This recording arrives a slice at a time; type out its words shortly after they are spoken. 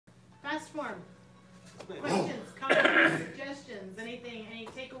Fast form. Questions, comments, suggestions, anything, any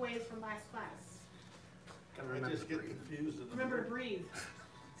takeaways from last class? I just get confused in the Remember to middle. breathe.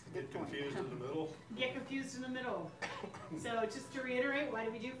 Get confused in the middle. Get confused in the middle. So just to reiterate, why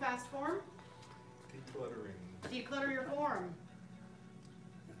do we do fast form? Decluttering. Declutter your form.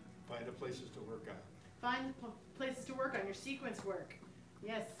 Find the places to work on. Find places to work on your sequence work.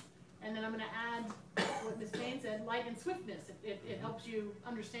 Yes. And then I'm going to add what Ms. Payne said, light and swiftness. It helps you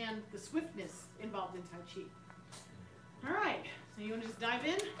understand the swiftness involved in Tai Chi. All right. So you want to just dive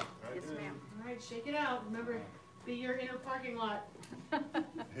in? Right Yes, in. ma'am. All right. Shake it out. Remember, be your inner parking lot.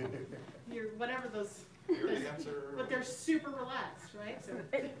 Your whatever those. Your answer. But they're super relaxed, right? So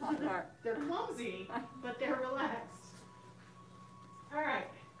they're clumsy, but they're relaxed. All right.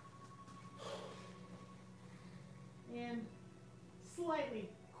 And slightly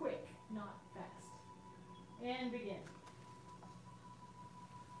quick, not fast. And begin.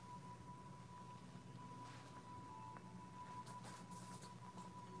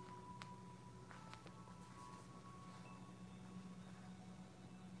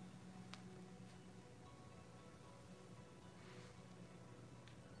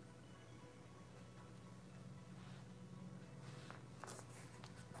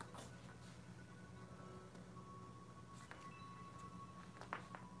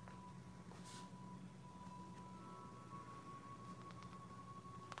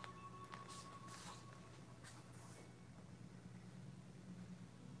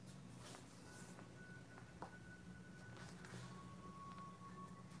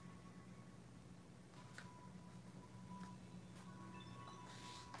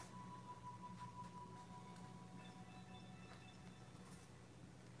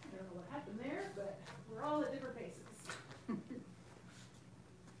 I don't know what happened there, but we're all at different paces.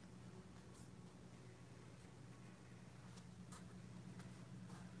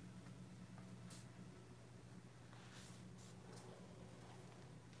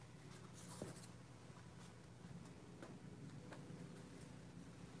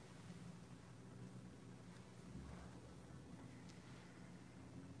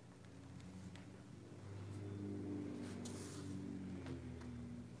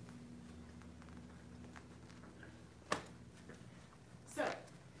 So,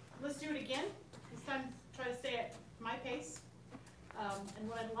 let's do it again. This time, try to stay at my pace. And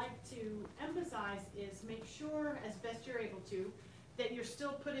what I'd like to emphasize is make sure, as best you're able to, that you're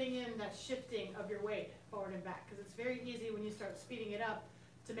still putting in that shifting of your weight forward and back. Because it's very easy when you start speeding it up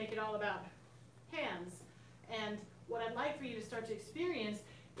to make it all about hands. And what I'd like for you to start to experience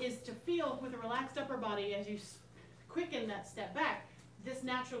is to feel with a relaxed upper body as you quicken that step back, this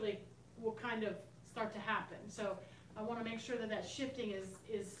naturally will kind of start to happen. So I want to make sure that that shifting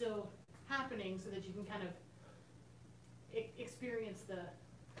is still happening so that you can kind of experience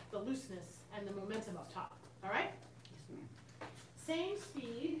the looseness and the momentum up top. All right? Yes, ma'am. Same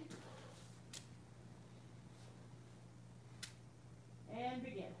speed. And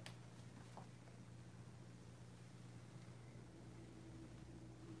begin.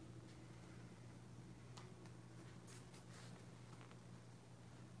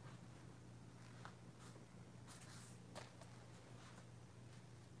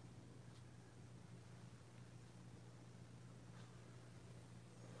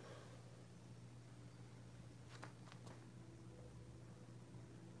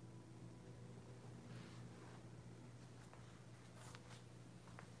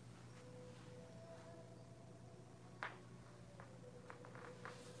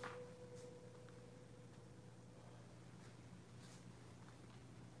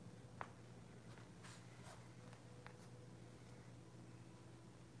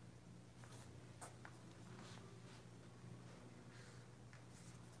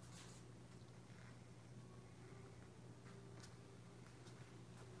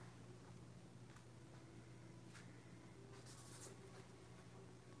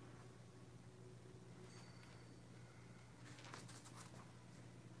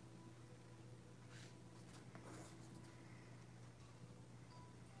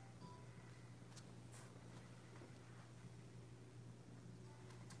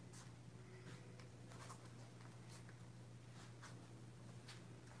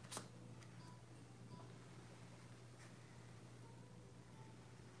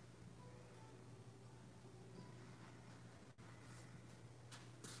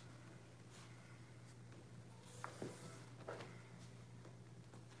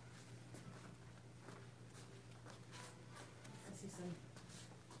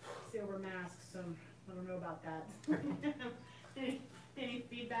 Silver masks, so I don't know about that. Any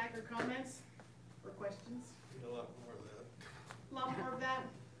feedback or comments or questions? Need a lot more of that. A lot more of that.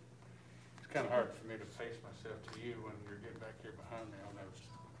 kind of hard for me to face myself to you when you're getting back here behind me on those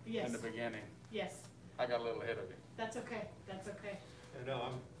Yes, in the beginning. yes, I got a little ahead of you. that's okay, that's okay. And now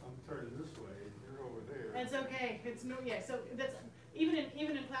I'm turning this way, you're over there. That's okay, it's no, yeah, so that's, even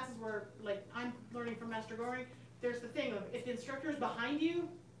in classes where, like, I'm learning from Master Gohring, there's the thing of, if the instructor is behind you,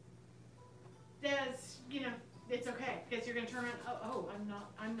 that's, you know, it's okay, because you're gonna turn around, oh,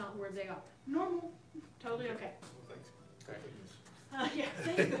 I'm not where they are. Normal, totally okay. Well, thanks. Okay. Yeah,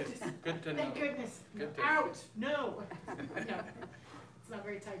 thank goodness. Good to know. Thank goodness. Good to- Out, no. No, it's not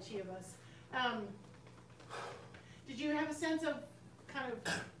very Tai Chi of us. Did you have a sense of kind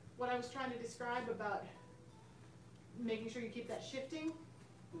of what I was trying to describe about making sure you keep that shifting?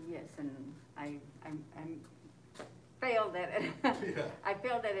 Yes, and I'm failed at it. Yeah. I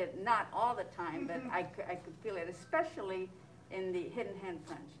failed at it not all the time, but I could feel it, especially in the hidden hand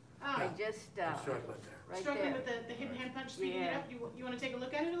punch. I just, right Struggling there. with the hidden hand punch, speeding it Yeah. up. You want to take a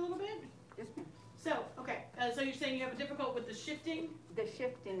look at it a little bit? Yes, ma'am. So, okay, so you're saying you have a difficult with the shifting? The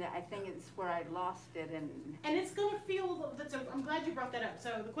shifting, I think it's where I lost it, and And it's gonna feel, I'm glad you brought that up.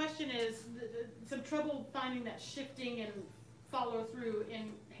 So the question is, some trouble finding that shifting and follow through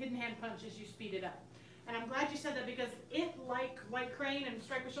in hidden hand punch as you speed it up. And I'm glad you said that because it, like white crane and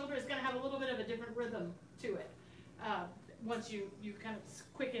strike with shoulder, is gonna have a little bit of a different rhythm to it. Once you kind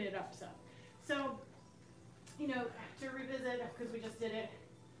of quicken it up some. So, you know, to revisit, because we just did it,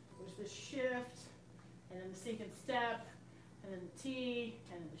 there's the shift, and then the sink and step, and then the T,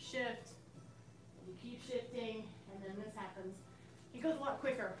 and then the shift. You keep shifting, and then this happens. It goes a lot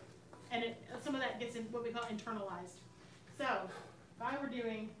quicker, and some of that gets in what we call internalized. So, if I were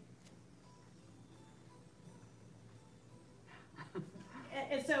doing,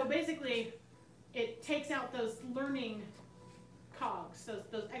 and so basically, it takes out those learning cogs,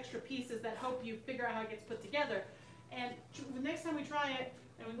 those extra pieces that help you figure out how it gets put together. And the next time we try it,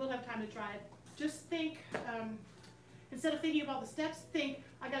 and we will have time to try it, just think, instead of thinking about the steps, think,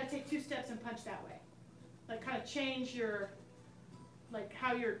 I gotta take 2 steps and punch that way. Like kind of change your, like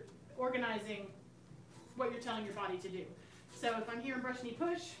how you're organizing what you're telling your body to do. So if I'm here in brush knee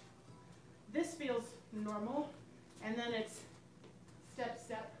push, this feels normal, and then it's step,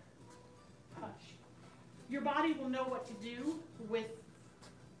 step, punch. Your body will know what to do with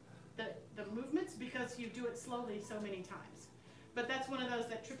the movements because you do it slowly so many times. But that's one of those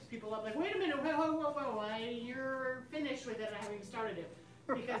that trips people up, like, wait a minute, whoa, you're finished with it, I haven't even started it.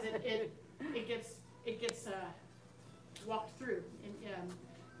 Because it gets walked through and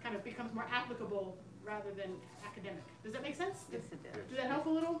kind of becomes more applicable rather than academic. Does that make sense? yes, it does. Did that help a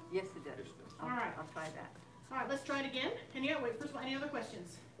little? Yes, it does. All right. I'll try that. All right, let's try it again. And yeah, wait, first of all, any other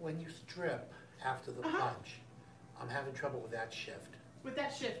questions? When you strip after the Uh-huh. punch, I'm having trouble with that shift. With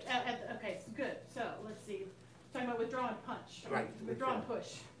that shift, okay, so good. So let's see. Talking about withdraw and punch. Right, Withdraw and withdraw.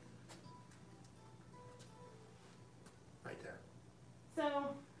 push. Right there.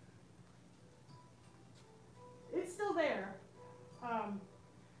 So it's still there.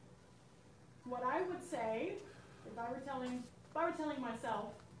 What I would say, if I were telling myself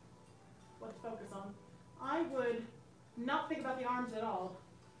what to focus on, I would not think about the arms at all,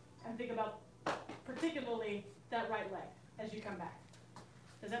 and think about particularly that right leg as you come back.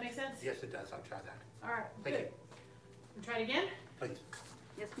 Does that make sense? Yes, it does. I'll try that. All right, Thank good. you. And try it again. Please.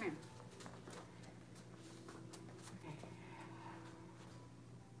 Yes, ma'am.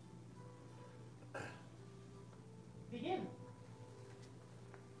 Begin.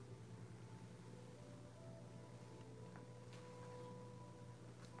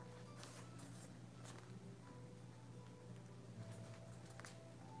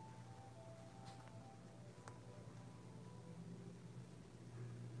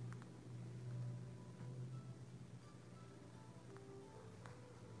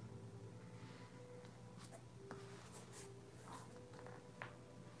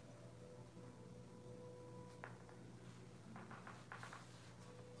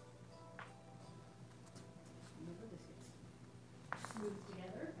 Smooth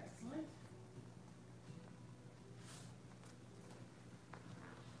together, excellent.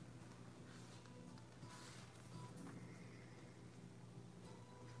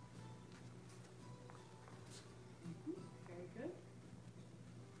 Very good.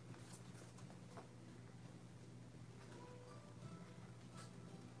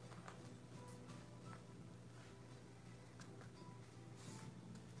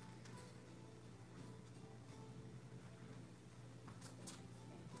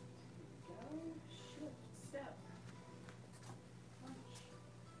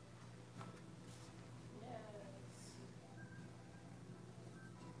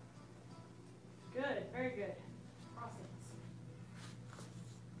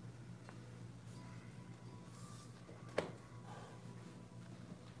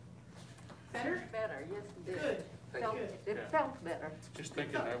 Better? Better, yes, it did. Good. Thank Felt- you. Good. It Yeah. felt better. Just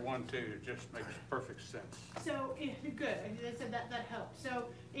thinking that one too, it just makes perfect sense. So, good, I said that helped. So,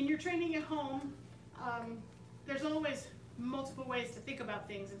 in your training at home, there's always multiple ways to think about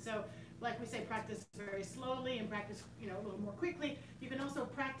things, and so, like we say, practice very slowly and practice, a little more quickly. You can also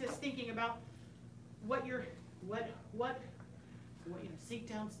practice thinking about what sink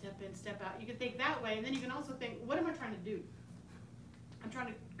down, step in, step out. You can think that way, and then you can also think, what am I trying to do? I'm trying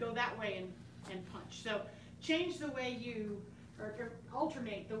to go that way and punch. So change the way you, or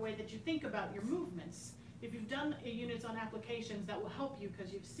alternate the way that you think about your movements. If you've done units on applications, that will help you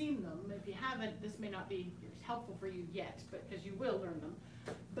because you've seen them. If you haven't, this may not be helpful for you yet, but because you will learn them.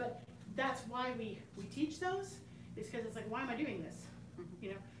 But that's why we teach those, is because it's like, why am I doing this?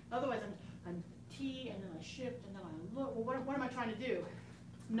 Otherwise I'm T, and then I shift, and then I look. Well, what am I trying to do?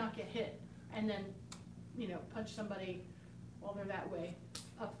 Not get hit, and then, punch somebody while they're that way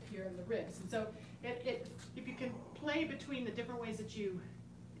up here in the ribs. And so, if you can play between the different ways that you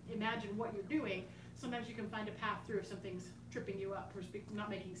imagine what you're doing, sometimes you can find a path through if something's tripping you up or not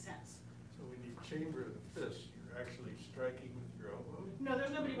making sense. So when you chamber the fist, you're actually striking with your elbow? No,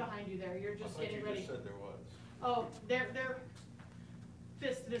 there's nobody behind you there. You're just getting I thought ready. you just said there was. Oh, they're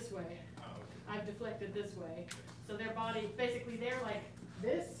fist this way. Oh, okay. I've deflected this way. So their body, basically they're like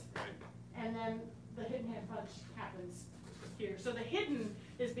this, Right. and then the hidden hand punch happens here. So the hidden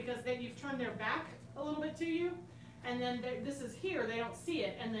is because you've turned their back a little bit to you, and then this is here, they don't see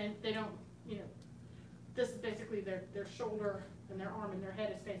it, and then they don't, this is basically their shoulder and their arm and their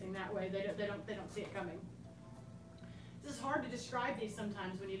head is facing that way. They don't see it coming. This is hard to describe these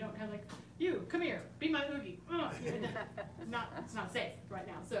sometimes when you don't have like, you, come here, be my oogie. It's not safe right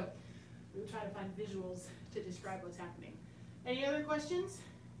now. So we'll try to find visuals to describe what's happening. Any other questions?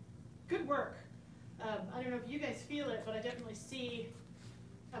 Good work. I don't know if you guys feel it, but I definitely see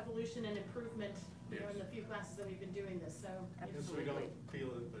evolution and improvement, in the few classes that we've been doing this. So I guess we don't feel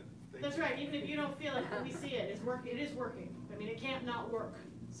it, but they that's right. Even if you don't feel it, we see it. It's work. It is working. I mean, it can't not work.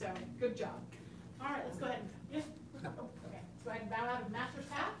 So good job. All right, let's go ahead. Okay. Let's go ahead and bow out of master's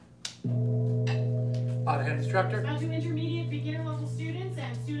path. Head instructor. Now to intermediate beginner level students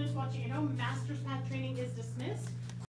and students watching at home, master's path training is dismissed.